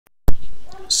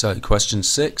So question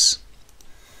 6.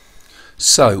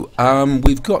 So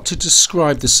we've got to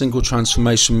describe the single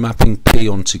transformation mapping P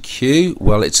onto Q.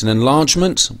 Well, it's an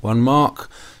enlargement, 1 mark,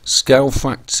 scale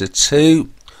factor 2.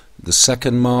 The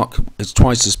second mark is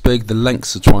twice as big, the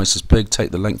lengths are twice as big.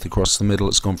 Take the length across the middle,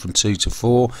 it's gone from 2 to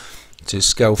 4 to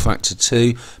scale factor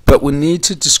 2. But we need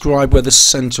to describe where the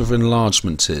centre of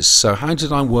enlargement is. So how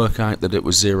did I work out that it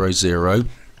was 0, 0?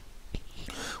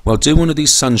 Well, do one of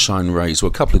these sunshine rays, or a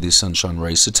couple of these sunshine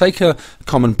rays. So take a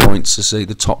common point, so say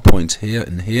the top point here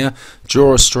and here,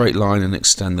 draw a straight line and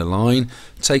extend the line.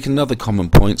 Take another common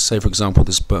point, say for example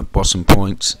this bottom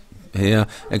point here,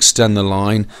 extend the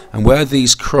line, and where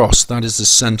these cross, that is the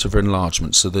centre of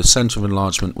enlargement. So the centre of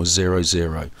enlargement was 0,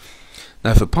 0.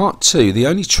 Now for part 2, the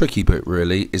only tricky bit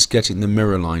really is getting the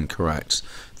mirror line correct.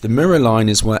 The mirror line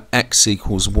is where x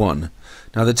equals 1.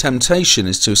 Now the temptation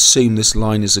is to assume this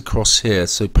line is across here,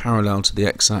 so parallel to the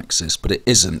x-axis, but it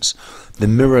isn't. The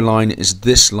mirror line is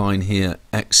this line here,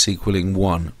 x equaling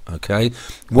 1. Okay.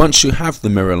 Once you have the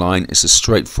mirror line, it's a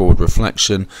straightforward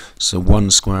reflection, so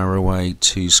 1 square away,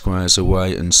 2 squares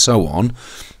away, and so on.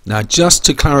 Now just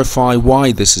to clarify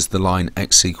why this is the line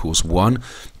x equals 1,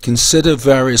 consider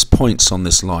various points on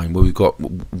this line where we've got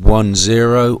 1,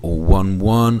 0, or 1,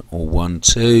 1, or 1,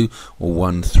 2, or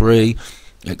 1, 3,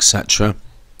 etc.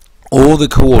 All the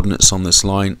coordinates on this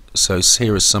line, so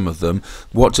here are some of them.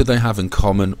 What do they have in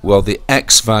common? Well, the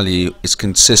x value is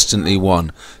consistently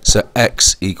 1, so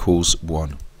x equals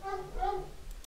 1.